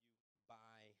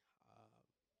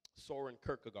Soren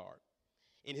Kierkegaard.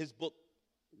 In his book,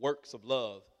 Works of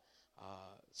Love,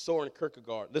 Soren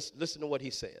Kierkegaard, listen to what he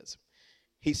says.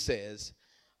 He says,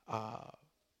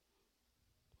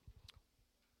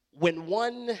 when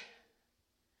one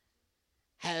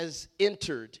has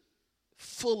entered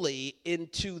fully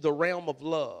into the realm of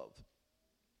love,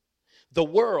 the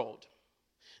world,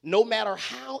 no matter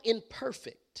how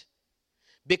imperfect,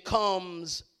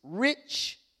 becomes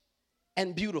rich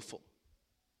and beautiful.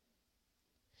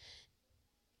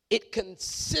 It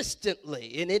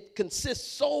consistently, and it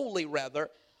consists solely, rather,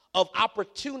 of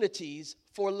opportunities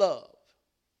for love.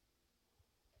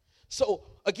 So,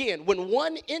 again, when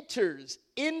one enters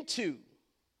into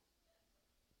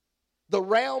the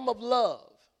realm of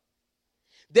love,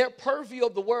 their purview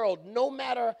of the world, no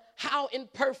matter how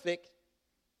imperfect,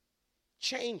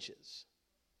 changes.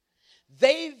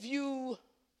 They view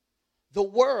the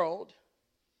world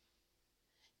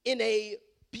in a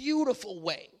beautiful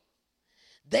way.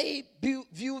 They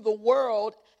view the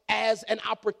world as an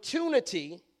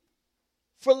opportunity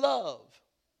for love.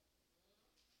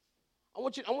 I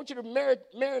want you to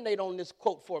marinate on this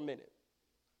quote for a minute.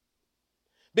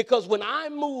 Because when I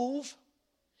move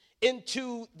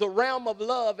into the realm of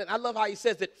love, and I love how he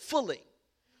says it, fully.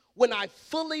 When I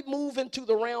fully move into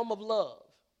the realm of love,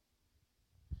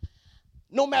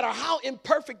 no matter how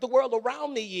imperfect the world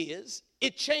around me is,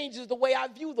 it changes the way I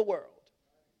view the world.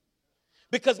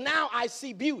 Because now I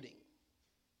see beauty.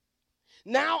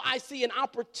 Now I see an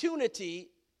opportunity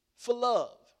for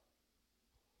love.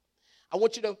 I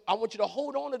want you to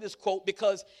hold on to this quote,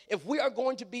 because if we are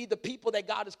going to be the people that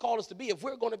God has called us to be, if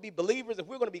we're going to be believers, if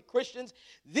we're going to be Christians,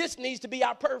 this needs to be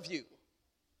our purview.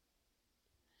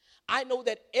 I know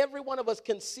that every one of us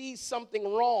can see something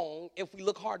wrong if we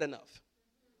look hard enough.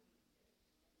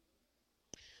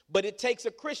 But it takes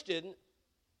a Christian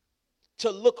to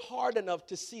look hard enough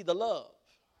to see the love.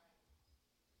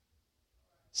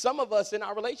 Some of us in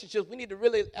our relationships, we need to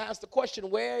really ask the question,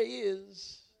 where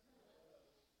is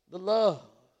the love?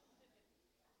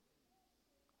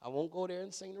 I won't go there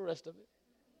and sing the rest of it.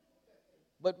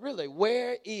 But really,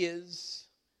 where is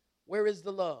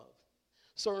the love?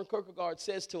 Soren Kierkegaard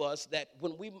says to us that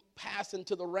when we pass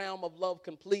into the realm of love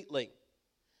completely,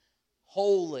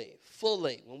 wholly,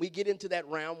 fully, when we get into that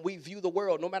realm, we view the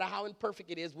world, no matter how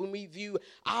imperfect it is, when we view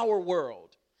our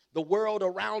world, the world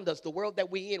around us, the world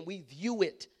that we're in, we view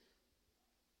it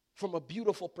from a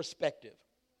beautiful perspective.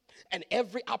 And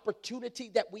every opportunity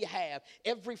that we have,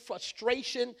 every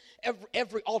frustration,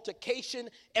 every altercation,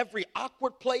 every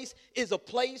awkward place is a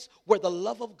place where the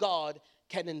love of God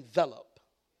can envelop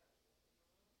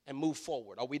and move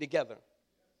forward. Are we together?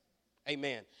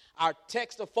 Amen. Our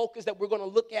text of focus that we're going to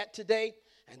look at today,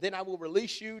 and then I will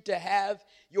release you to have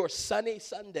your sunny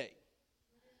Sunday.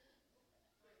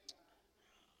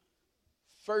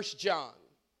 1 John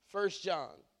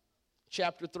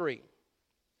chapter 3.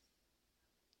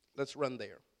 Let's run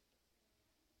there.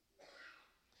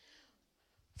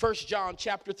 1 John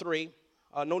chapter 3.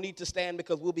 No need to stand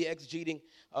because we'll be exegeting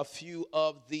a few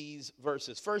of these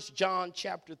verses. 1 John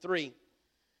chapter 3.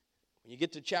 When you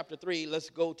get to chapter 3, let's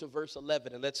go to verse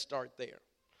 11 and let's start there.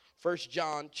 1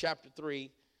 John chapter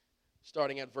 3,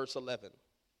 starting at verse 11.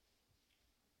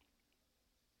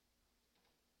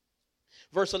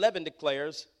 Verse 11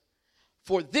 declares,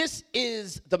 "For this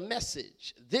is the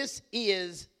message.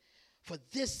 For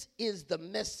this is the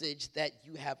message that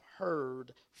you have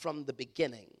heard from the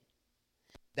beginning,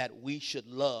 that we should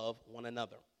love one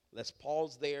another." Let's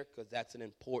pause there because that's an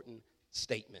important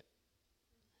statement.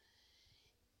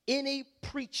 Any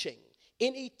preaching,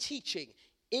 any teaching,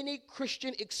 any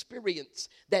Christian experience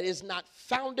that is not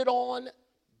founded on,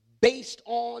 based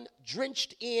on,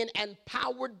 drenched in, and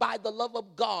powered by the love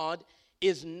of God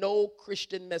is no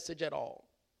Christian message at all.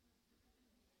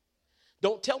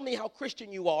 Don't tell me how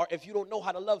Christian you are if you don't know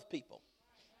how to love people.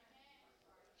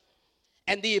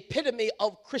 And the epitome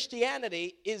of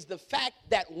Christianity is the fact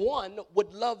that one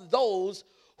would love those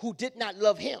who did not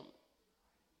love him.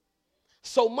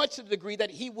 So much to the degree that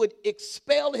he would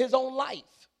expel his own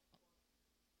life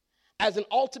as an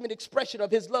ultimate expression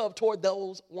of his love toward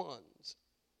those ones.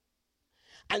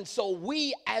 And so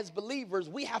we as believers,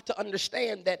 we have to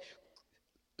understand that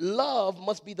love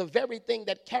must be the very thing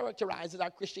that characterizes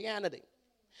our Christianity.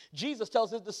 Jesus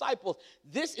tells his disciples,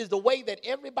 this is the way that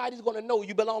everybody's going to know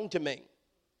you belong to me,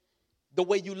 the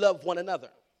way you love one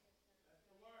another.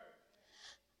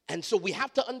 And so we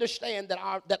have to understand that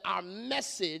our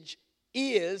message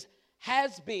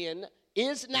has been,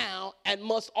 is now, and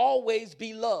must always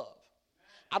be love.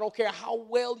 I don't care how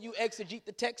well you exegete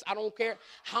the text. I don't care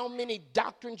how many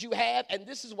doctrines you have. And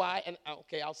this is why, and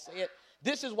okay, I'll say it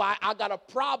This is why I got a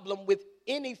problem with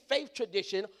any faith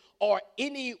tradition or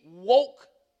any woke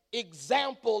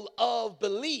example of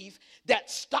belief that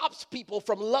stops people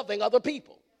from loving other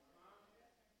people.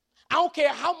 I don't care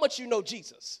how much you know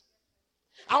Jesus.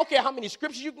 I don't care how many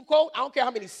scriptures you can quote. I don't care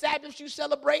how many Sabbaths you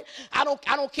celebrate. I don't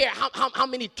care how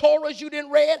many Torahs you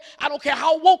didn't read. I don't care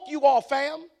how woke you are,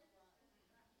 fam.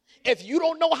 If you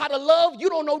don't know how to love, you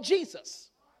don't know Jesus.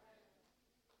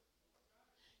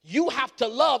 You have to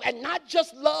love, and not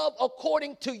just love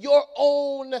according to your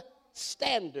own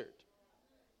standard,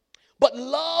 but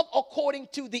love according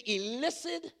to the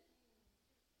illicit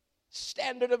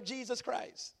standard of Jesus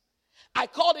Christ. I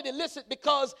call it illicit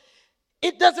because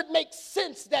it doesn't make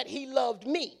sense that he loved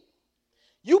me.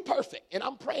 You perfect, and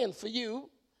I'm praying for you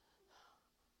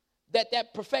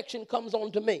that perfection comes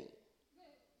on to me.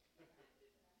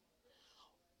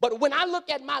 But when I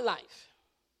look at my life,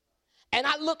 and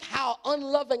I look how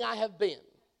unloving I have been,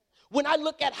 when I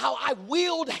look at how I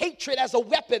wield hatred as a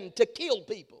weapon to kill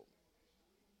people,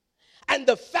 and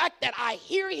the fact that I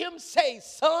hear him say,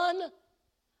 son,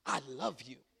 I love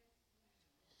you,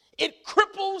 it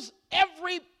cripples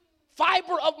every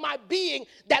fiber of my being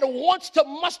that wants to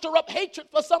muster up hatred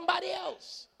for somebody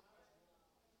else.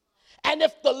 And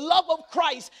if the love of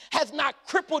Christ has not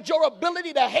crippled your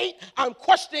ability to hate, I'm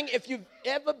questioning if you've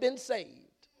ever been saved.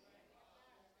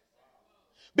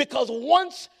 Because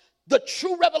once the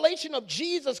true revelation of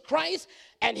Jesus Christ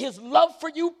and his love for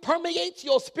you permeates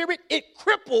your spirit, it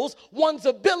cripples one's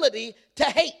ability to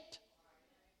hate.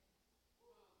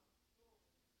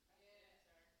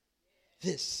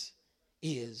 This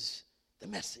is the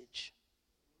message.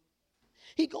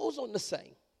 He goes on to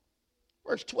say,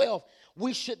 verse 12,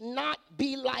 we should not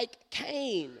be like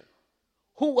Cain,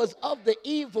 who was of the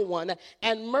evil one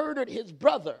and murdered his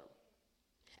brother.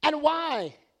 And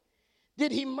why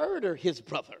did he murder his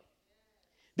brother?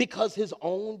 Because his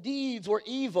own deeds were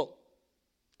evil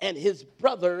and his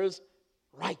brother's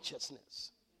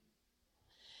righteousness.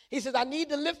 He says, I need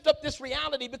to lift up this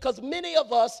reality because many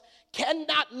of us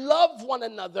cannot love one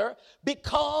another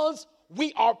because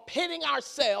we are pitting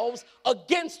ourselves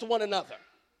against one another.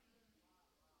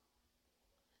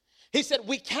 He said,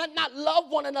 we cannot love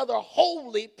one another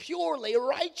wholly, purely,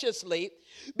 righteously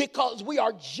because we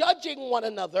are judging one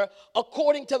another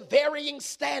according to varying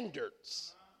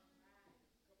standards.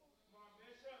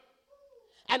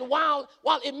 And while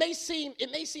it may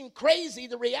seem crazy,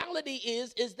 the reality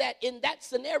is that in that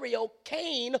scenario,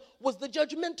 Cain was the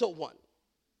judgmental one.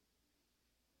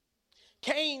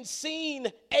 Cain seen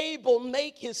Abel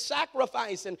make his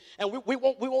sacrifice, and we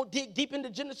won't dig deep into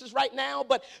Genesis right now,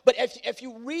 but if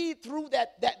you read through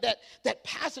that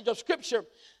passage of scripture,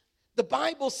 the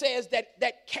Bible says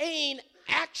that Cain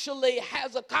actually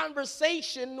has a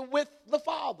conversation with the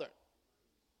father.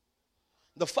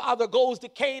 The father goes to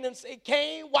Cain and say,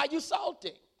 Cain, why you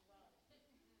salty?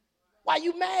 Why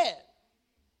you mad?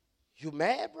 You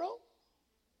mad, bro?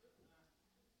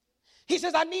 He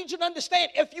says, I need you to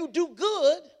understand, if you do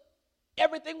good,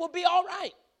 everything will be all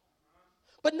right.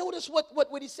 But notice what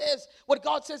he says, what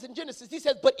God says in Genesis. He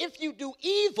says, but if you do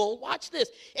evil, watch this.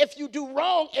 If you do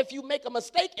wrong, if you make a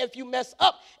mistake, if you mess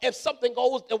up, if something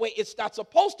goes the way it's not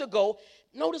supposed to go,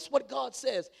 notice what God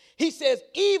says. He says,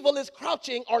 evil is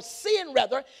crouching, or sin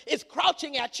rather, is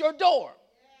crouching at your door.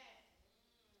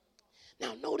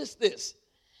 Now notice this.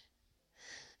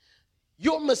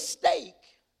 Your mistake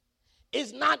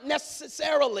is not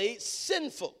necessarily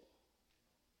sinful.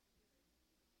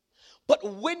 But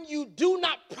when you do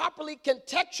not properly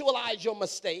contextualize your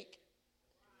mistake,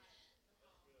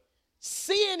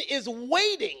 sin is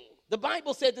waiting. The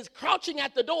Bible says it's crouching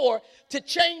at the door to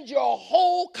change your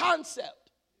whole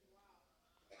concept.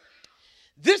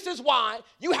 This is why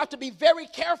you have to be very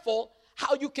careful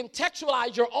how you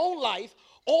contextualize your own life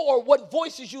or what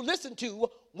voices you listen to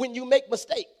when you make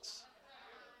mistakes.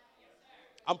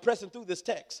 I'm pressing through this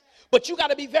text. But you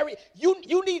got to be very,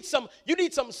 you need some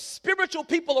spiritual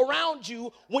people around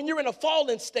you when you're in a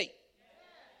fallen state.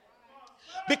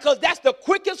 Because that's the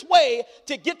quickest way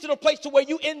to get to the place to where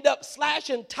you end up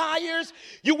slashing tires,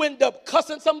 you end up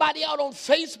cussing somebody out on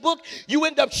Facebook, you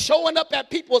end up showing up at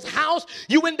people's house,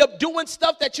 you end up doing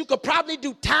stuff that you could probably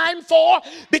do time for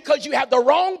because you have the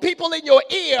wrong people in your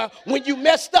ear when you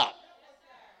messed up.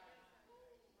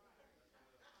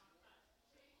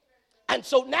 And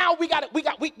so now we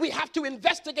have to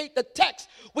investigate the text.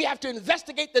 We have to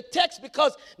investigate the text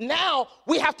because now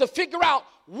we have to figure out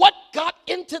what got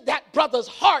into that brother's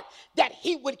heart that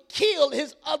he would kill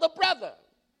his other brother.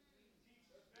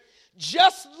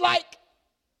 Just like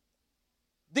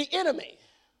the enemy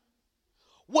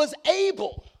was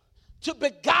able to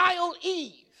beguile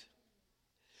Eve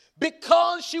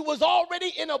because she was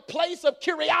already in a place of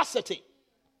curiosity.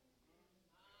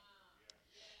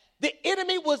 The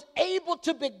enemy was able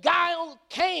to beguile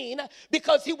Cain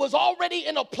because he was already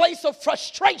in a place of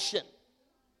frustration.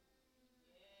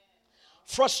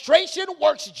 Frustration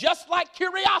works just like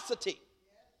curiosity.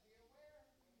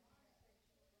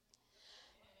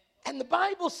 And the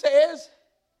Bible says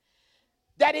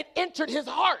that it entered his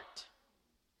heart.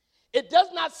 It does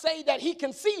not say that he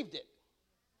conceived it.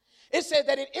 It says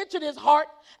that it entered his heart,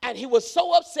 and he was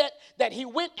so upset that he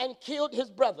went and killed his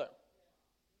brother.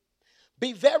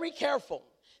 Be very careful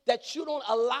that you don't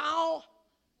allow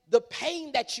the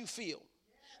pain that you feel,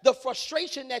 the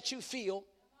frustration that you feel,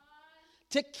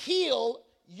 to kill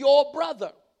your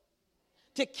brother,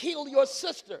 to kill your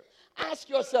sister. Ask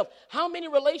yourself, how many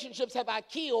relationships have I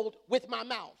killed with my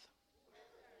mouth,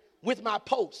 with my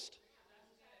post,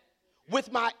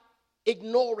 with my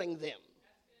ignoring them,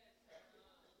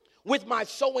 with my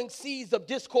sowing seeds of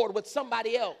discord with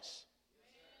somebody else?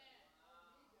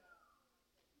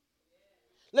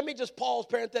 Let me just pause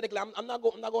parenthetically. I'm not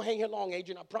going to hang here long,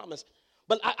 Adrian, I promise.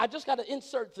 But I just got to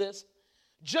insert this.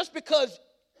 Just because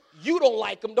you don't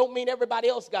like them don't mean everybody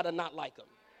else got to not like them.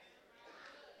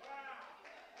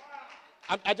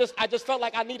 I just felt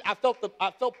like I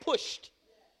felt pushed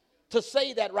to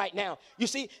say that right now. You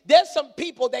see, there's some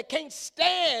people that can't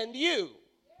stand you,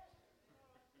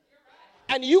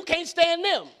 and you can't stand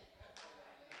them.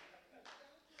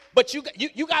 But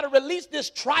you got to release this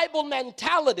tribal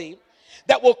mentality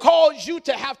that will cause you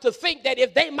to have to think that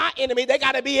if they my enemy, they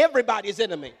got to be everybody's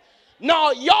enemy.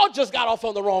 No, y'all just got off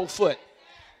on the wrong foot.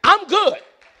 I'm good.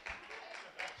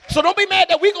 So don't be mad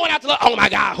that we're going out to love. Oh my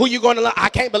God, who you going to love? I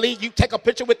can't believe you take a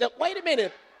picture with them. Wait a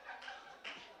minute.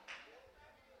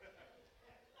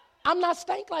 I'm not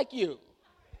stank like you.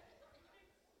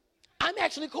 I'm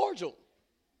actually cordial.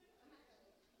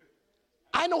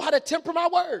 I know how to temper my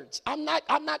words. I'm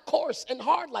not coarse and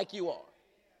hard like you are.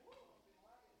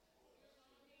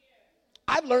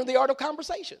 I've learned the art of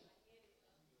conversation.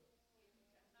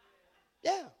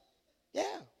 Yeah.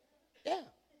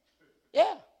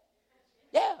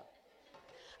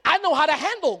 I know how to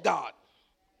handle God.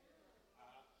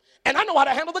 And I know how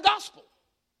to handle the gospel.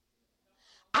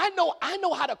 I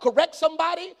know how to correct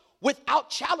somebody without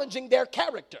challenging their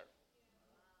character.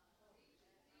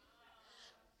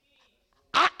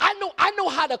 I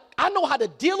know how to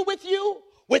deal with you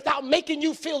without making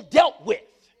you feel dealt with.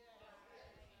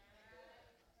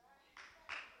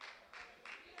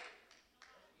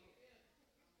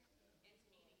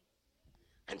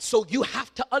 And so you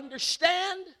have to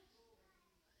understand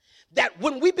that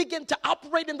when we begin to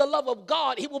operate in the love of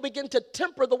God, he will begin to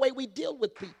temper the way we deal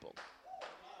with people.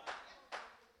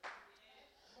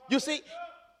 You see,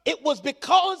 it was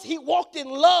because he walked in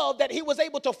love that he was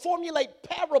able to formulate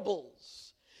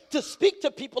parables to speak to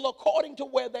people according to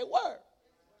where they were.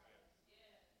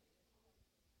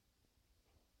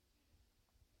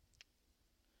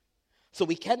 So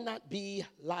we cannot be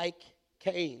like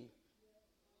Cain.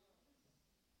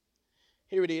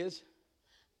 Here it is.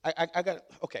 I got it.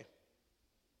 Okay.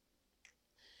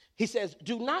 He says,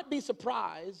 do not be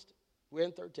surprised. We're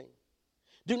in 13.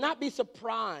 Do not be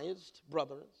surprised,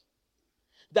 brothers,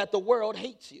 that the world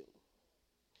hates you.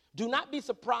 Do not be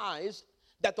surprised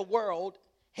that the world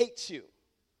hates you.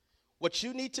 What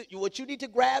you need to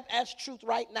grab as truth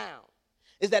right now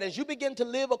is that as you begin to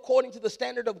live according to the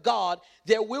standard of God,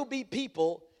 there will be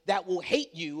people that will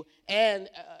hate you, and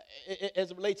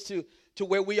as it relates to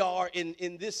where we are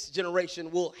in this generation,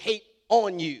 will hate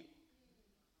on you.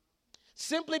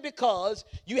 Simply because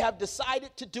you have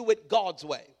decided to do it God's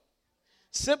way.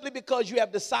 Simply because you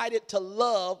have decided to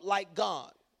love like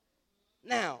God.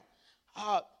 Now,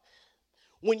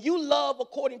 when you love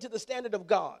according to the standard of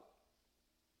God,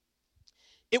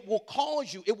 it will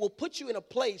put you in a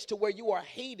place to where you are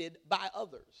hated by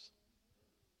others.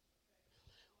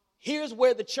 Here's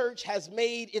where the church has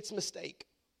made its mistake,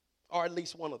 or at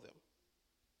least one of them.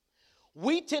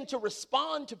 We tend to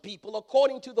respond to people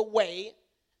according to the way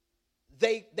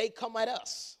they come at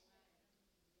us.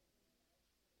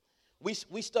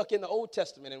 We stuck in the Old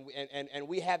Testament, and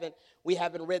we haven't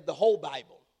read the whole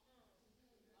Bible.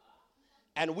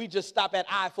 And we just stop at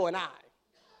eye for an eye.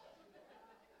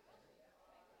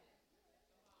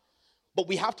 But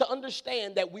we have to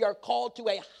understand that we are called to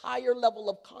a higher level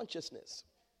of consciousness.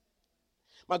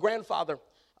 My grandfather,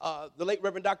 the late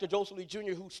Reverend Dr. Joseph Lee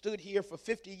Jr., who stood here for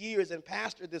 50 years and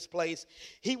pastored this place,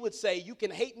 he would say, you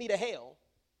can hate me to hell,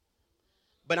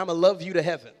 but I'm going to love you to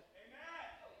heaven.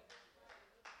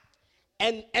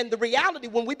 And the reality,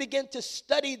 when we begin to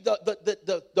study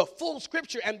the full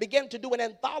scripture and begin to do an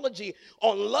anthology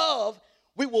on love,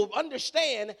 we will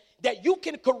understand that you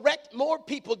can correct more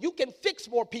people, you can fix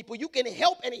more people, you can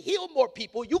help and heal more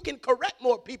people, you can correct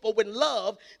more people with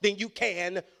love than you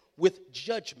can with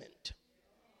judgment.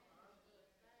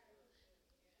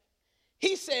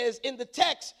 He says in the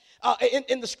text,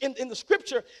 in the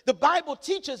scripture, the Bible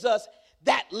teaches us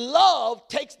that love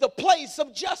takes the place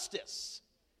of justice.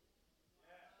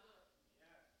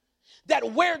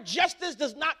 That where justice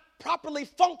does not properly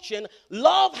function,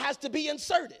 love has to be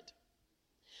inserted.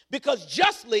 Because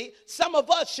justly, some of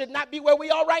us should not be where we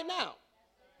are right now.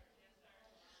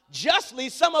 Justly,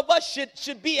 some of us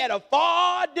should be at a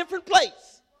far different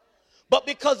place. But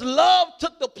because love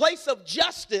took the place of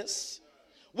justice,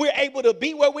 we're able to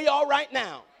be where we are right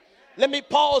now. Let me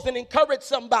pause and encourage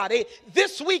somebody.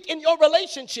 This week in your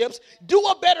relationships, do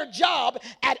a better job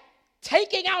at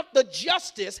taking out the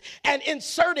justice and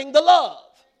inserting the love.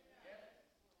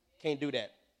 Can't do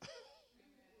that.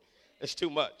 It's too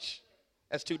much.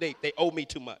 That's too deep. They owe me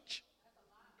too much.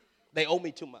 They owe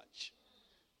me too much.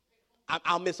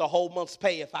 I'll miss a whole month's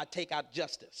pay if I take out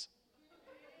justice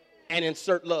and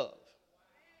insert love.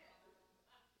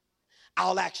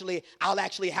 I'll actually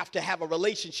have to have a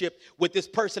relationship with this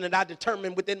person that I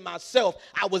determined within myself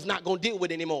I was not going to deal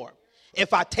with anymore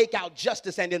if I take out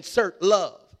justice and insert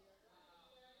love.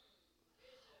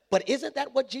 But isn't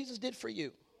that what Jesus did for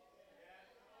you?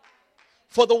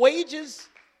 For the wages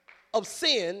of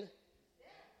sin,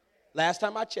 last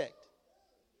time I checked,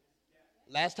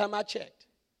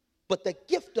 but the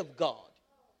gift of God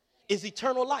is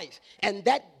eternal life. And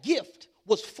that gift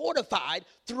was fortified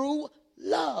through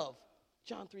love.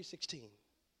 John 3:16.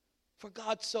 For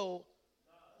God so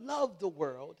loved the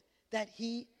world that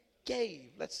he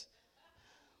gave.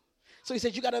 So he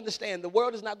says you got to understand the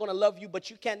world is not going to love you, but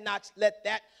you cannot let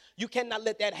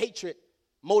that hatred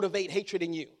motivate hatred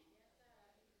in you.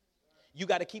 You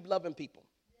got to keep loving people.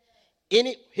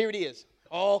 Here it is.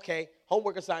 Oh, okay,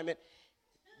 homework assignment.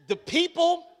 The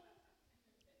people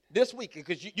this week,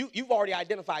 because you've already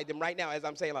identified them right now as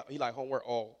I'm saying, he like homework.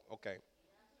 Oh, okay.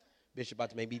 Bishop about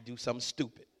to make me do something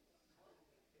stupid.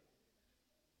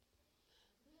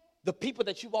 The people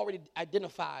that you've already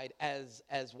identified as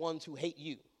ones who hate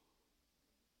you,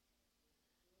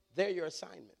 they're your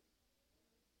assignment.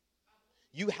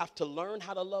 You have to learn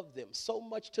how to love them so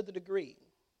much to the degree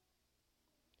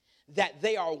that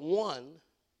they are won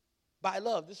by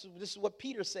love. This is what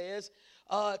Peter says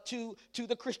to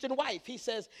the Christian wife. He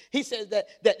says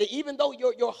that even though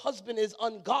your husband is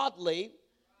ungodly,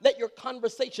 let your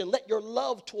conversation, let your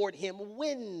love toward him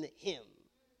win him.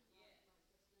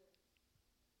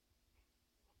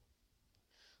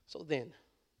 So then,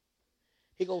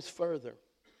 he goes further.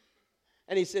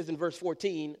 And he says in verse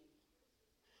 14,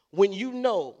 when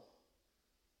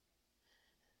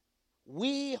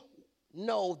we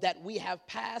know that we have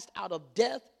passed out of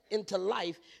death into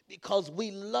life because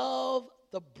we love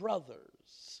the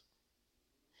brothers.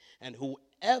 And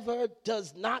whoever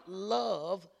does not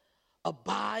love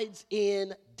abides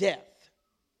in death.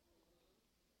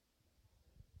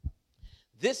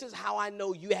 This is how I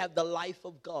know you have the life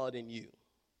of God in you.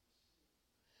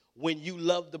 When you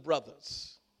love the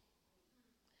brothers.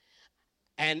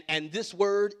 And this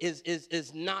word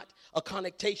is not a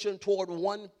connotation toward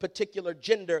one particular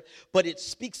gender, but it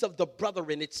speaks of the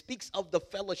brethren. It speaks of the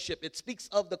fellowship. It speaks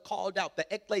of the called out, the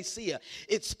ecclesia.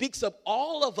 It speaks of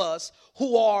all of us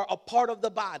who are a part of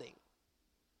the body.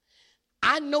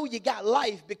 I know you got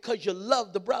life because you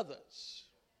love the brothers.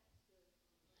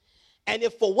 And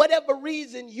if for whatever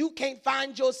reason you can't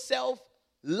find yourself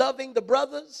loving the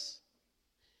brothers,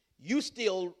 you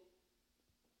still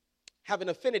have an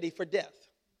affinity for death.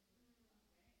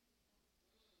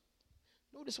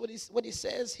 Notice what he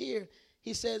says here.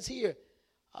 He says here,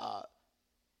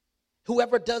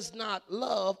 whoever does not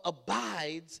love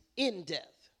abides in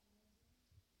death.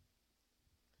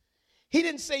 He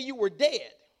didn't say you were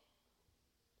dead,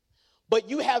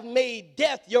 but you have made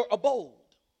death your abode.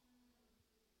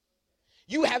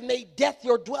 You have made death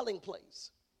your dwelling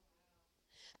place.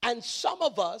 And some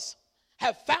of us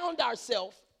have found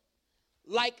ourselves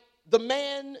like the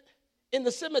man in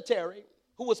the cemetery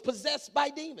who was possessed by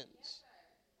demons.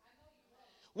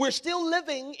 We're still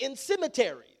living in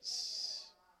cemeteries.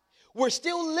 We're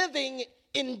still living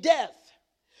in death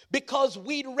because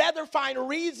we'd rather find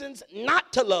reasons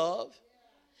not to love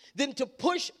than to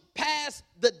push past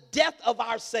the death of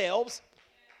ourselves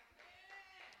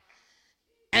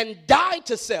and die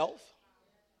to self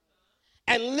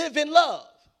and live in love.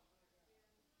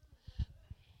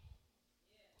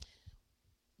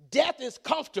 Death is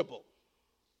comfortable.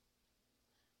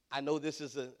 I know this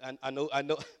is I know.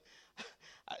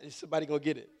 Somebody gonna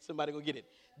get it. Somebody gonna get it.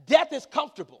 Death is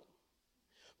comfortable.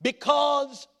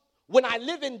 Because when I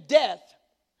live in death,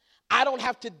 I don't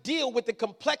have to deal with the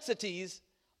complexities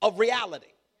of reality.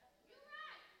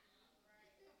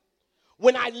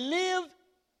 When I live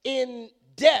in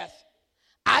death,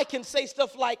 I can say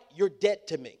stuff like, "You're dead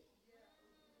to me."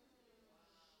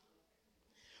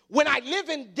 When I live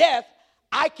in death,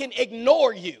 I can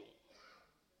ignore you.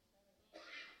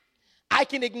 I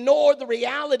can ignore the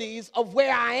realities of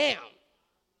where I am.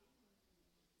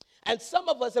 And some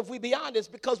of us, if we be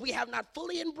honest, because we have not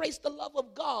fully embraced the love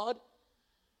of God,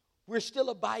 we're still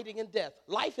abiding in death.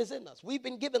 Life is in us. We've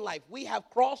been given life. We have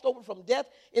crossed over from death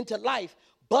into life.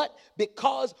 But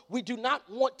because we do not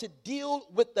want to deal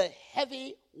with the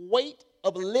heavy weight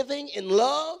of living in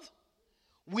love,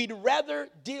 we'd rather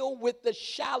deal with the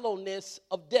shallowness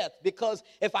of death. Because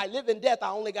if I live in death,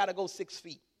 I only got to go 6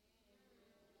 feet.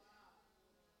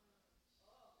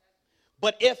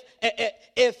 But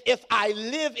if I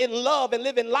live in love and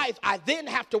live in life, I then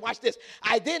have to, watch this,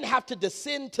 I then have to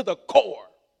descend to the core.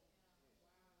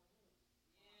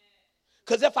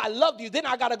 Because if I love you, then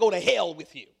I got to go to hell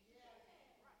with you.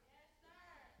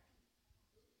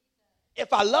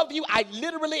 If I love you, I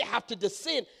literally have to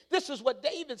descend. This is what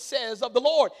David says of the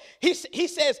Lord. He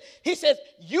says,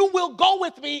 "You will go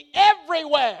with me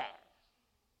everywhere."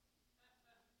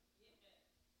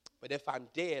 But if I'm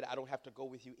dead, I don't have to go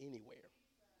with you anywhere.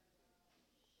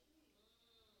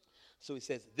 So he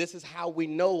says, this is how we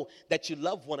know that you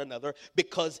love one another,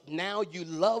 because now you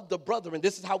love the brother. And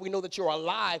this is how we know that you're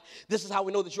alive. This is how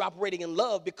we know that you're operating in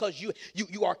love, because you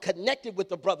are connected with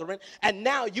the brethren. And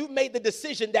now you've made the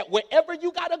decision that wherever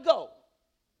you got to go,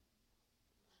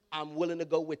 I'm willing to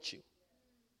go with you.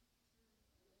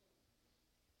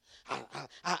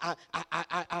 I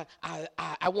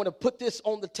want to put this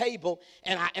on the table,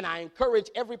 and I encourage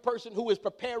every person who is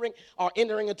preparing or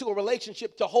entering into a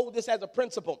relationship to hold this as a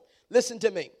principle. Listen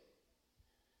to me.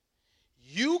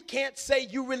 You can't say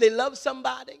you really love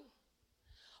somebody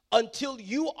until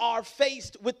you are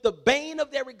faced with the bane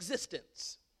of their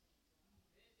existence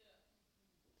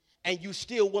and you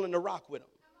still willing to rock with them.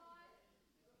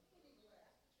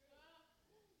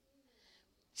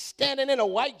 Standing in a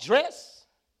white dress,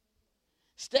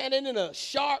 standing in a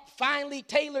sharp, finely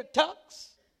tailored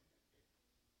tux,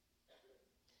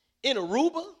 in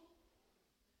Aruba,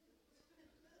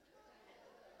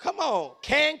 come on,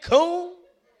 Cancun,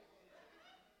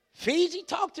 Fiji,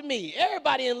 talk to me.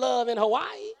 Everybody in love in Hawaii.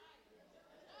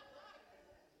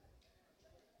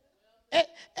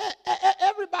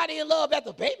 Everybody in love at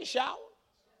the baby shower.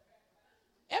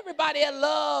 Everybody in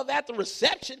love at the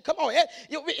reception. Come on,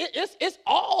 it's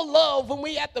all love when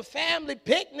we at the family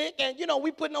picnic and,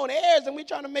 we putting on airs and we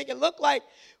trying to make it look like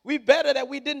we better that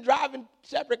we didn't drive in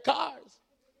separate cars.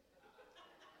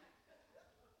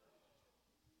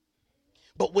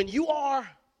 But when you are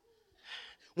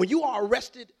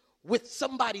arrested with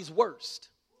somebody's worst,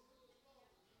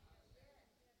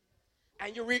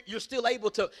 and you're still able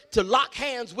to lock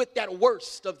hands with that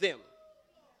worst of them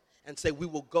and say, we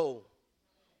will go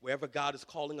wherever God is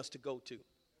calling us to go to.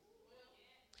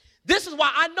 This is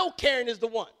why I know Karen is the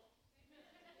one.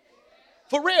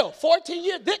 For real, 14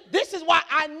 years. This is why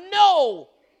I know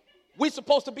we're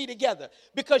supposed to be together.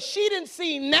 Because she didn't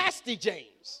see Nasty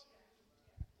James.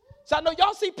 So I know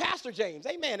y'all see Pastor James,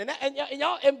 amen, and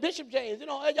y'all and Bishop James,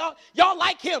 y'all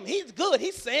like him. He's good.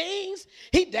 He sings,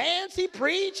 he dance, he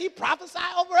preach, he prophesy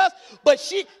over us. But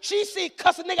she see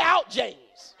cuss a nigga out James.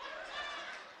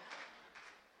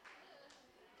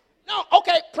 No,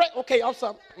 okay, I'm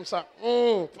sorry.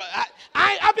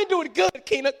 I've been doing good,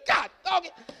 Keena. God, dog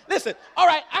it. Listen, all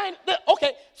right,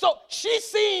 okay. So she's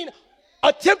seen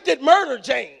attempted murder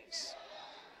James.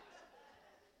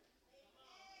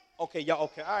 Okay, y'all,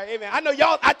 okay, all right, amen. I know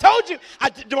y'all, I told you,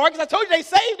 DeMarcus, I told you they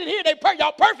saved it here.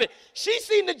 Y'all perfect. She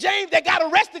seen the James that got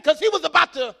arrested because he was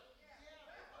about to.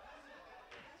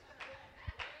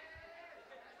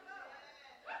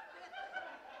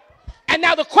 And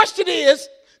now the question is,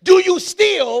 do you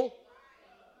still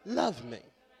love me?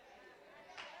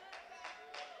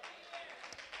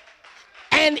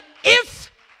 And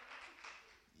if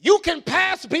you can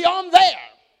pass beyond there,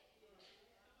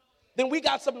 then we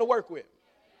got something to work with.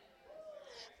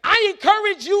 I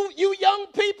encourage you young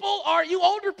people or you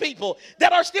older people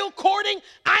that are still courting,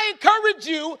 I encourage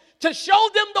you to show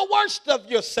them the worst of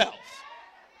yourself.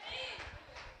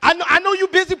 I know you're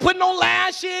busy putting on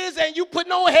lashes and you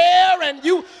putting on hair and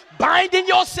you binding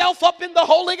yourself up in the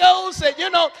Holy Ghost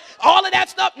and, all of that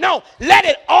stuff. No, let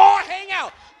it all hang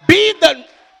out.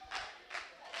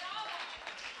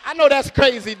 I know that's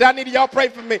crazy. I need y'all pray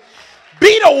for me.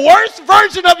 Be the worst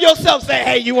version of yourself. Say,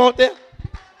 hey, you want this?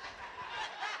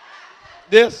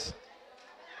 This.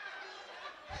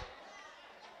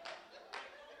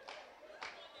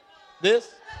 This?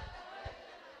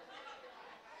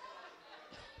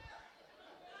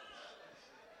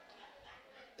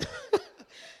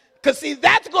 Because, see,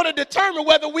 that's going to determine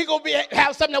whether we're going to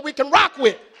have something that we can rock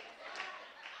with.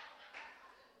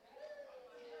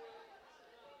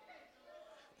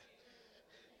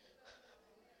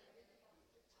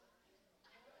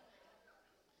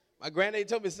 My granddaddy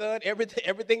told me, son,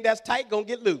 everything that's tight going to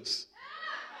get loose.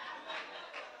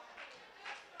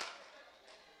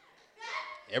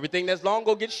 Everything that's long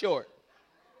going to get short.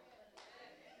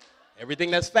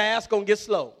 Everything that's fast going to get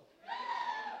slow.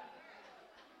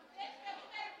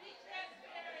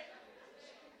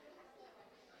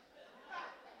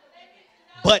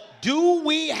 But do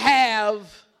we have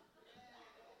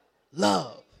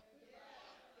love?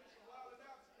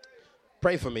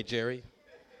 Pray for me, Jerry.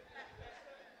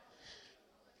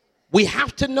 We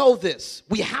have to know this.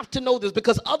 We have to know this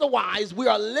because otherwise we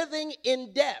are living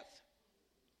in death.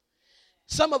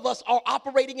 Some of us are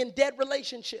operating in dead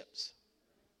relationships.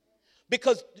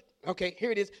 Because, okay, here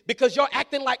it is. Because you're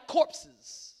acting like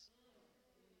corpses.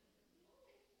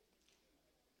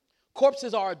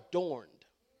 Corpses are adorned.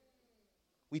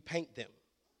 We paint them.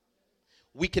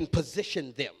 We can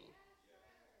position them.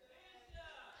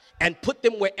 And put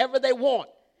them wherever they want.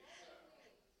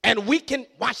 And we can,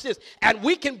 watch this, and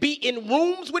we can be in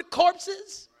rooms with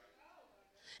corpses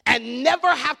and never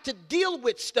have to deal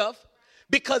with stuff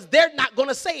because they're not going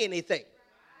to say anything.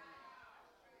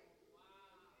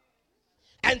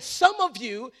 And some of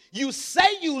you, you say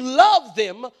you love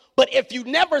them, but if you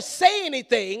never say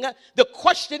anything, the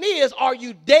question is, are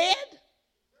you dead?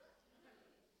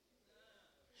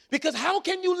 Because how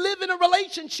can you live in a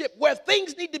relationship where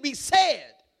things need to be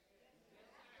said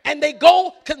and they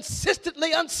go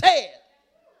consistently unsaid?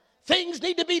 Things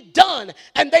need to be done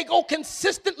and they go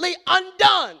consistently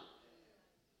undone.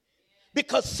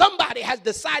 Because somebody has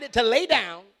decided to lay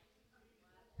down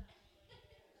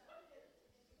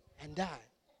and die.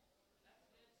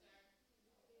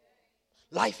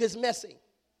 Life is messy.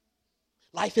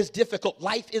 Life is difficult.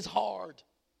 Life is hard.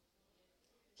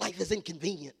 Life is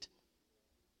inconvenient.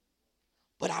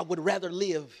 But I would rather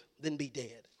live than be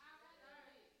dead.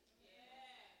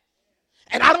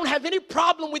 And I don't have any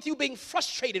problem with you being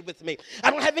frustrated with me.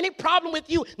 I don't have any problem with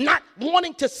you not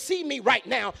wanting to see me right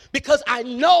now because I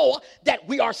know that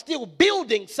we are still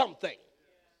building something.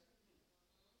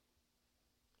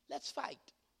 Let's fight.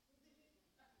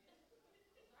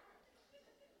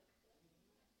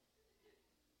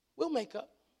 We'll make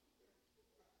up.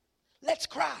 Let's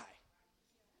cry.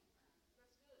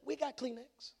 We got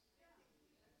Kleenex.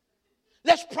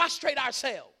 Let's prostrate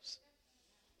ourselves.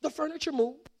 The furniture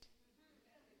moved.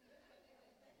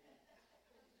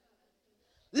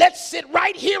 Let's sit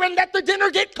right here and let the dinner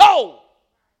get cold.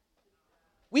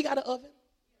 We got an oven.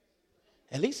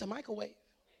 At least a microwave.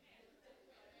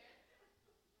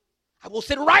 I will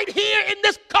sit right here in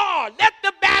this car. Let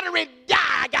the battery die.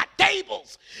 I got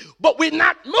tables. But we're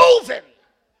not moving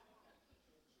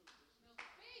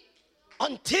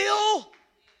until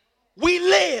we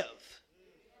live.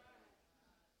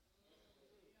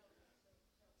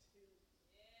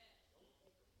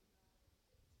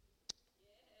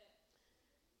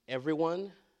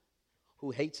 Everyone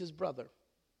who hates his brother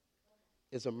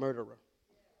is a murderer.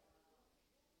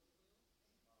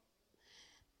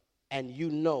 And you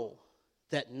know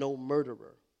that no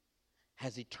murderer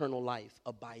has eternal life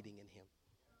abiding in him.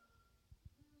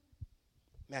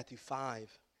 Matthew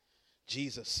 5,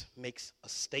 Jesus makes a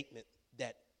statement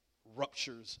that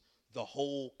ruptures the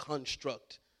whole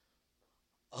construct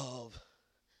of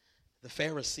the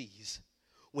Pharisees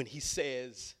when he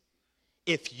says,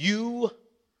 if you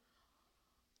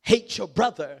hate your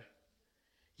brother,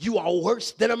 you are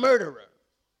worse than a murderer.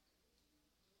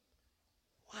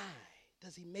 Why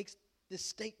does he make this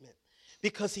statement?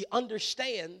 Because he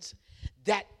understands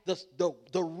that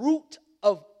the root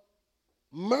of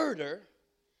murder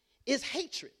is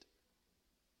hatred.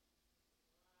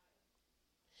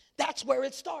 That's where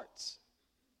it starts.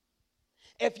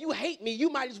 If you hate me,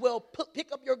 you might as well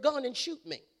pick up your gun and shoot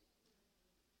me.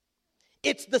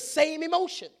 It's the same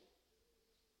emotion.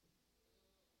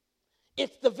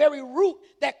 It's the very root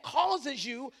that causes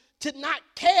you to not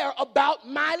care about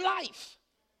my life.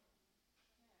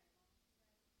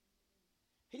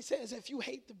 He says, if you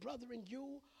hate the brethren,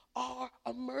 you are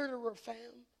a murderer,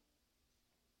 fam.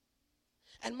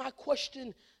 And my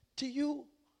question to you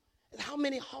is, how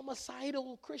many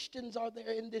homicidal Christians are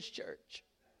there in this church?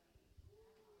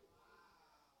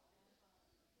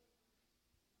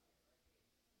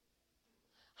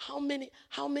 How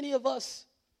many of us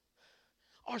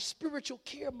are spiritual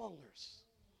caremongers?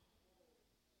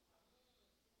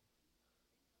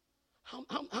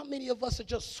 How many of us are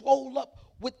just swole up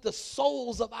with the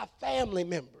souls of our family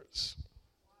members?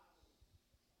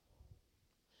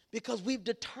 Because we've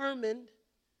determined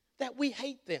that we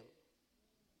hate them.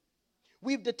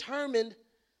 We've determined,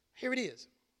 here it is,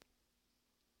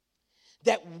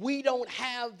 that we don't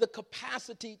have the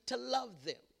capacity to love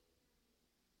them.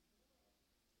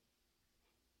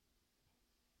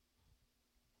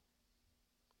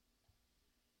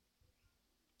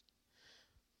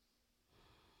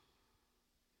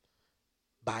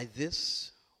 By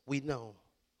this we know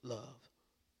love,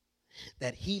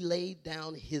 that he laid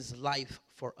down his life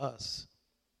for us,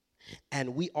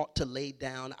 and we ought to lay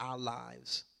down our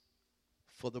lives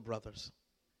for the brothers.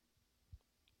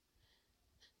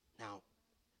 Now,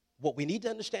 what we need to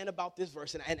understand about this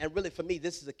verse, and really for me,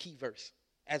 this is a key verse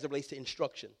as it relates to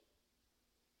instruction.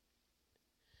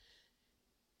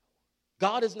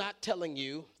 God is not telling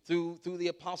you through the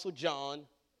Apostle John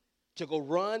to go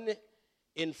run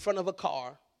in front of a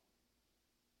car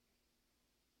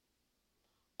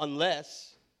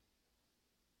unless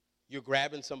you're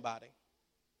grabbing somebody.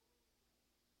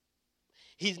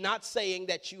 He's not saying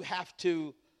that you have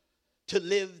to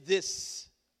live this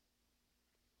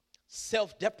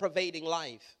self-deprivating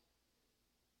life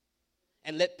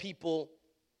and let people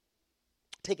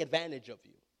take advantage of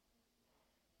you.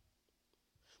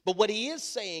 But what he is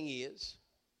saying is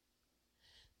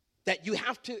that you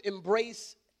have to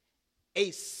embrace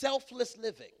a selfless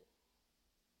living,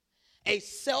 a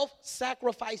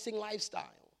self-sacrificing lifestyle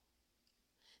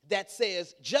that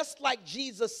says, just like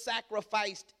Jesus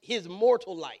sacrificed his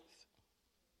mortal life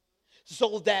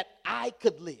so that I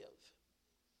could live,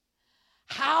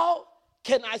 how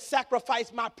can I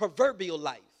sacrifice my proverbial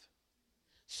life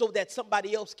so that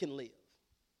somebody else can live?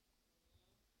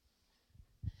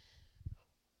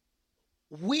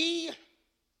 We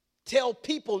tell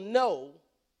people no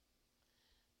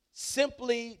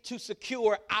simply to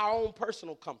secure our own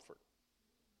personal comfort.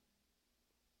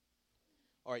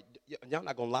 All right, y'all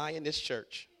not going to lie in this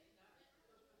church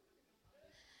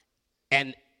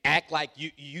and act like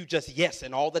you just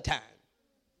yesing all the time.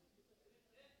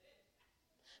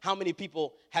 How many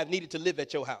people have needed to live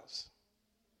at your house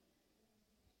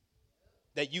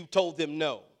that you told them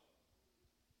no?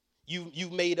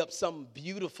 You've made up some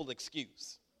beautiful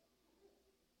excuse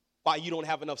why you don't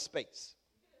have enough space.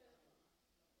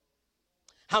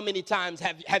 How many times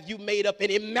have you made up an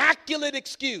immaculate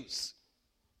excuse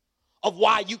of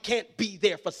why you can't be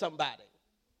there for somebody?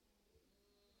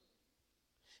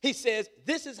 He says,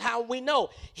 this is how we know.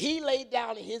 He laid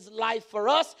down his life for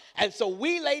us, and so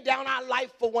we lay down our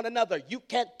life for one another. You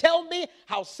can't tell me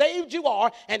how saved you are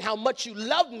and how much you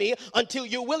love me until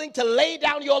you're willing to lay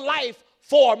down your life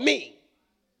for me.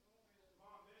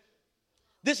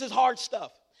 This is hard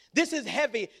stuff. This is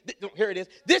heavy. Here it is.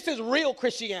 This is real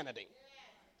Christianity.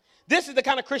 This is the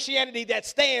kind of Christianity that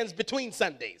stands between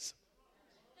Sundays.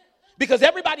 Because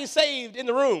everybody's saved in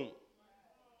the room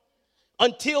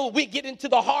until we get into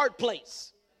the hard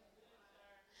place.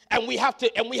 And we have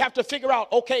to figure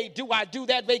out, okay, do I do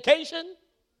that vacation?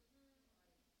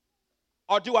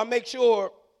 Or do I make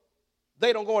sure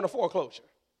they don't go into foreclosure?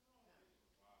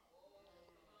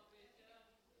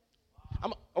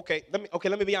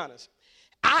 Let me be honest.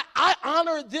 I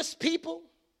honor this people.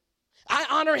 I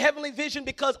honor Heavenly Vision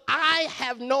because I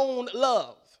have known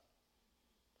love.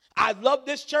 I've loved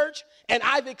this church and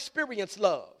I've experienced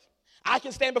love. I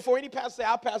can stand before any pastor and say,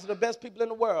 I pastor the best people in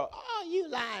the world. Oh, you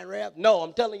lying, Rev. No,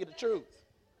 I'm telling you the truth.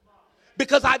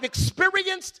 Because I've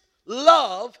experienced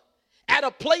love at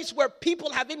a place where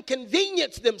people have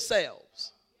inconvenienced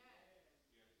themselves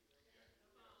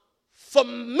for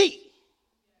me.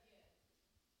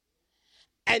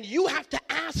 And you have to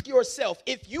ask yourself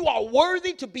if you are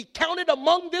worthy to be counted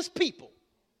among this people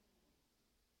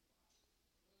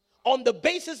on the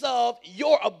basis of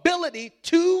your ability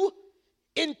to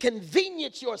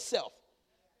inconvenience yourself,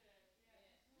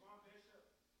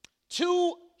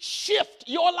 to shift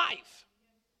your life,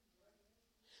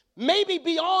 maybe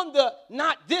beyond the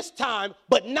not this time,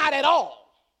 but not at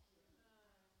all,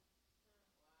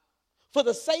 for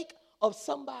the sake of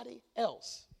somebody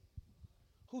else.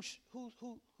 Who's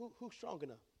strong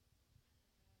enough?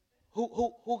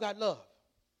 Who got love?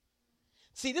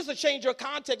 See, this will change your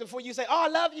context before you say, oh,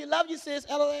 love you, sis,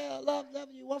 LOL, love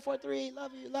you, 143,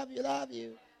 love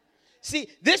you. See,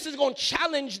 this is going to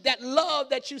challenge that love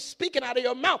that you're speaking out of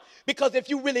your mouth, because if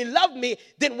you really love me,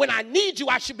 then when I need you,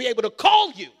 I should be able to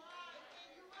call you.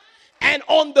 And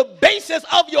on the basis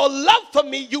of your love for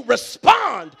me, you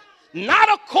respond, not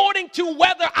according to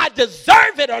whether I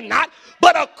deserve it or not,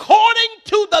 but according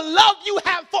to the love you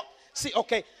have for. See,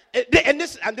 okay, and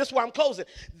this is where I'm closing.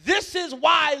 This is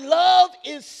why love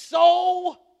is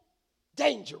so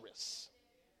dangerous.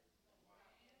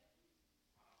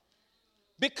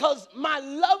 Because my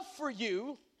love for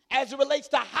you, as it relates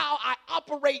to how I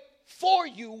operate for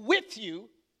you, with you,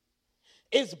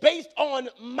 is based on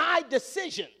my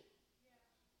decision,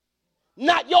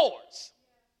 not yours.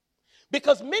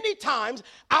 Because many times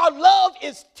our love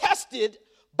is tested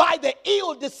by the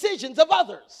ill decisions of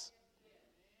others.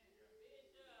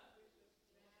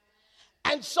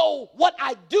 And so what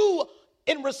I do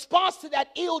in response to that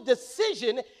ill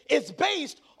decision is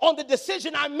based on the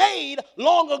decision I made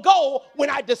long ago when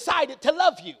I decided to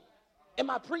love you. Am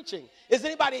I preaching? Is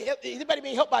anybody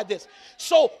being helped by this?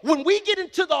 So when we get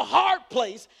into the hard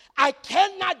place, I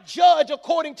cannot judge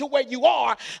according to where you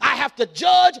are. I have to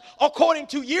judge according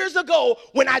to years ago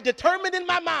when I determined in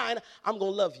my mind, I'm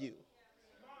going to love you.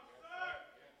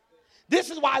 This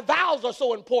is why vows are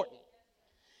so important.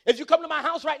 If you come to my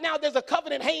house right now, there's a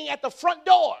covenant hanging at the front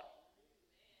door.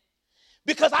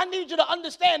 Because I need you to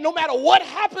understand, no matter what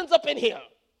happens up in here,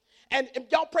 and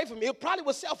y'all pray for me, it probably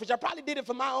was selfish. I probably did it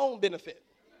for my own benefit.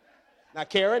 Now,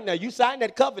 Karen, now you signed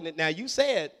that covenant. Now, you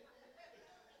said,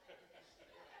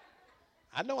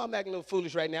 I know I'm acting a little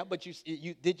foolish right now, but you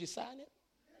did you sign it?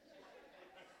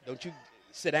 Don't you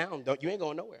sit down. You ain't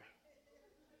going nowhere.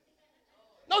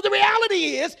 No, the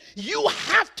reality is you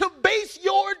have to base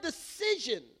your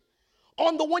decision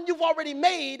on the one you've already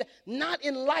made, not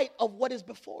in light of what is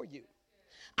before you.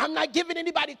 I'm not giving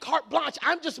anybody carte blanche.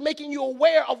 I'm just making you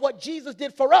aware of what Jesus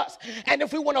did for us. And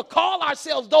if we want to call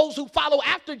ourselves those who follow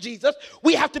after Jesus,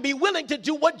 we have to be willing to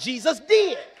do what Jesus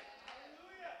did.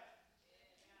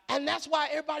 And that's why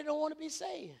everybody don't want to be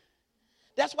saved.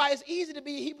 That's why it's easy to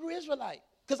be a Hebrew Israelite,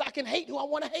 because I can hate who I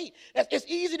want to hate. It's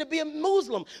easy to be a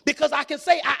Muslim because I can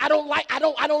say I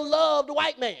don't love the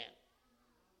white man.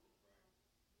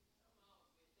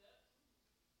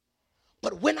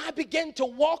 But when I begin to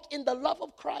walk in the love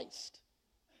of Christ,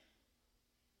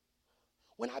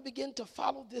 when I begin to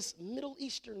follow this Middle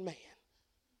Eastern man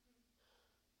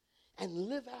and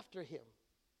live after him,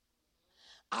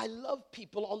 I love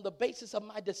people on the basis of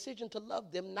my decision to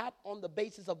love them, not on the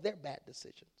basis of their bad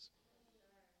decisions.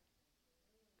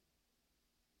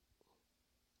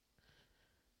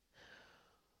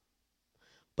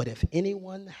 But if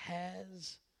anyone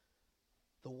has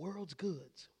the world's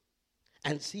goods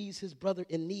and sees his brother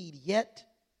in need, yet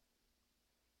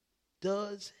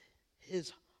does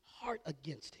his heart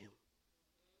against him,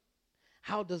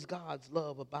 how does God's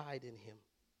love abide in him?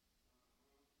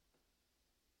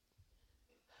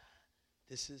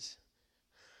 This is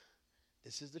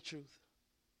the truth.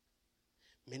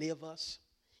 Many of us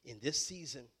in this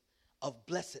season of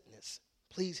blessedness,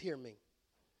 please hear me.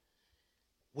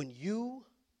 When you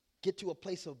get to a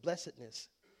place of blessedness,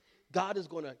 God is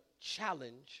going to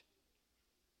challenge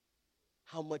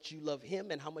how much you love him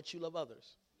and how much you love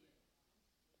others.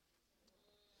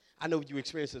 I know you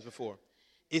experienced this before.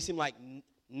 It seemed like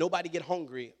nobody get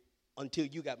hungry until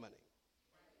you got money.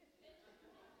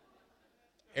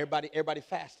 Everybody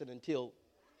fasted until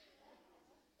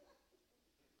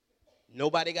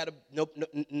nobody got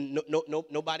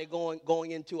nobody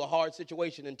going into a hard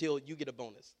situation until you get a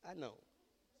bonus. I know.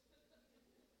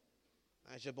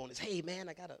 That's your bonus. Hey man,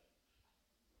 I got a.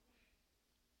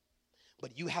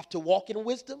 But you have to walk in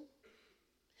wisdom,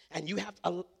 and you have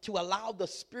to allow the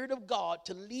Spirit of God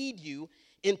to lead you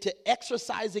into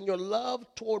exercising your love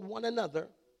toward one another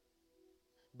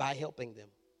by helping them.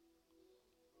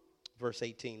 Verse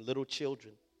 18, little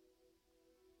children,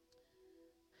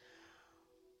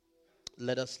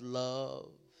 let us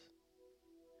love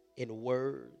in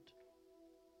word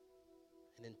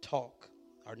and in talk,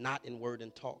 or not in word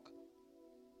and talk,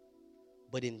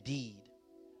 but in deed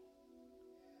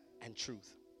and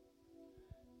truth.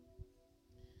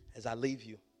 As I leave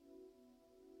you,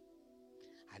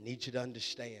 I need you to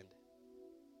understand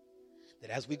that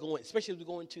as we go, especially as we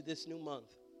go into this new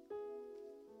month,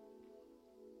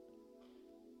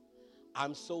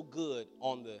 I'm so good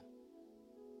on the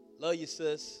love you,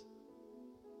 sis.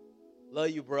 Love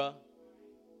you, bruh.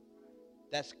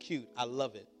 That's cute. I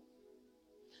love it.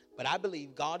 But I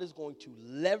believe God is going to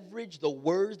leverage the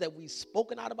words that we've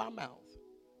spoken out of our mouth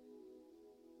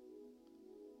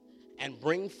and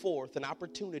bring forth an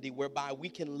opportunity whereby we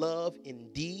can love in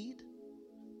deed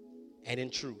and in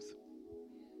truth.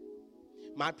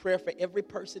 My prayer for every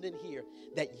person in here,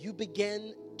 that you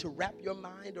begin to wrap your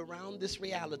mind around this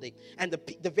reality. And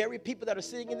the very people that are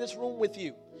sitting in this room with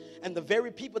you, and the very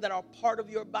people that are part of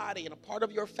your body and a part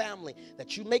of your family,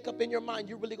 that you make up in your mind,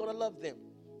 you're really going to love them.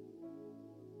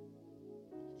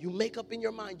 You make up in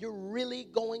your mind, you're really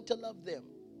going to love them.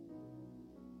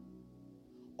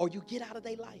 Or you get out of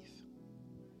their life.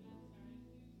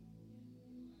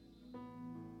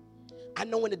 I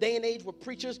know in the day and age where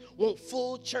preachers want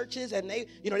full churches and they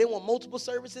want multiple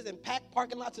services and packed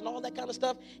parking lots and all that kind of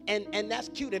stuff. And that's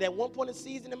cute. And at one point in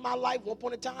season in my life, one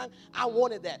point in time, I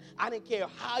wanted that. I didn't care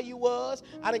how you was.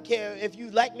 I didn't care if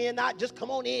you like me or not. Just come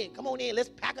on in. Come on in. Let's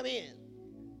pack them in.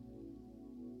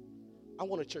 I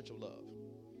want a church of love.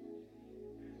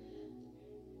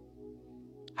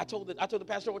 I told the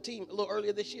pastoral team a little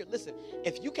earlier this year, listen,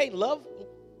 if you can't love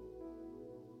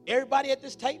everybody at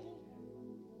this table,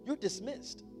 you're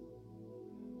dismissed.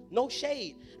 No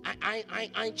shade.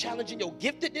 I ain't challenging your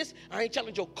giftedness. I ain't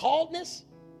challenging your calledness.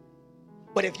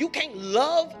 But if you can't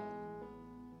love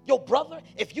your brother,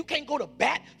 if you can't go to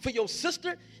bat for your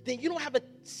sister, then you don't have a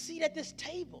seat at this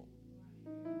table.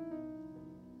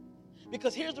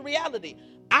 Because here's the reality.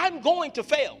 I'm going to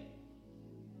fail.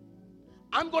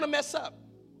 I'm going to mess up.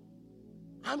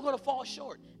 I'm going to fall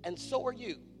short. And so are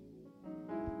you.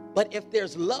 But if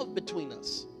there's love between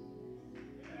us,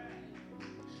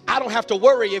 I don't have to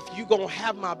worry if you're going to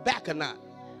have my back or not.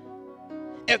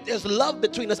 If there's love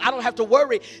between us, I don't have to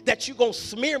worry that you're going to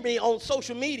smear me on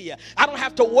social media. I don't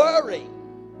have to worry.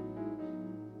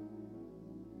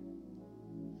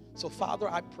 So, Father,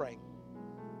 I pray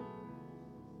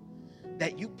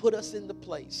that you put us in the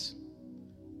place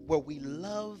where we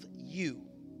love you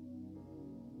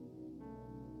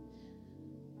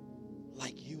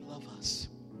like you love us,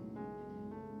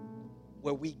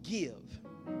 where we give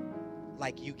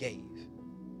like you gave,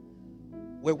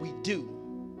 where we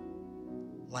do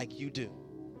like you do.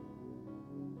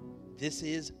 This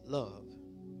is love,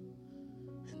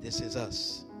 and this is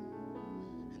us,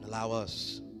 and allow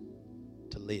us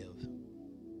to live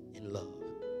in love,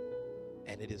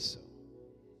 and it is so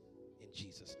in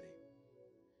Jesus' name.